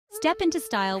Step into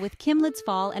style with Kimlud's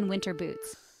fall and winter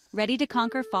boots. Ready to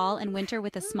conquer fall and winter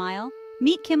with a smile?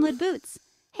 Meet Kimlud Boots.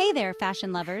 Hey there,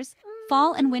 fashion lovers.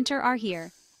 Fall and winter are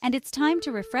here, and it's time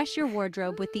to refresh your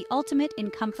wardrobe with the ultimate in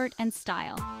comfort and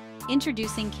style.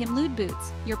 Introducing Kimlud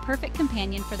Boots, your perfect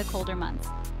companion for the colder months.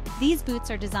 These boots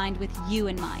are designed with you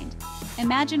in mind.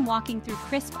 Imagine walking through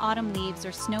crisp autumn leaves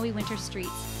or snowy winter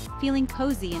streets, feeling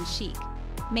cozy and chic.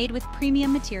 Made with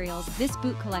premium materials, this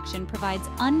boot collection provides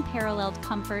unparalleled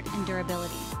comfort and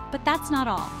durability. But that's not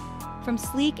all. From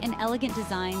sleek and elegant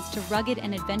designs to rugged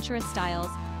and adventurous styles,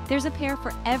 there's a pair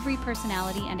for every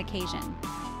personality and occasion.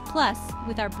 Plus,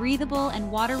 with our breathable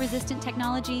and water-resistant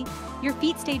technology, your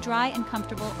feet stay dry and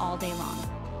comfortable all day long.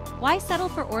 Why settle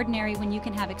for ordinary when you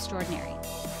can have extraordinary?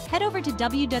 Head over to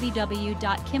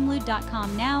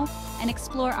www.kimlud.com now and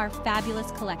explore our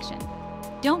fabulous collection.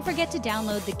 Don't forget to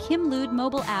download the Kimlud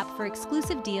mobile app for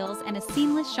exclusive deals and a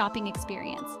seamless shopping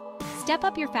experience. Step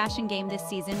up your fashion game this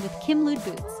season with Kimlud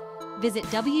Boots. Visit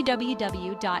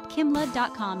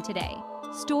www.kimlud.com today.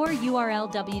 Store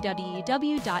URL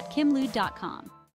www.kimlud.com.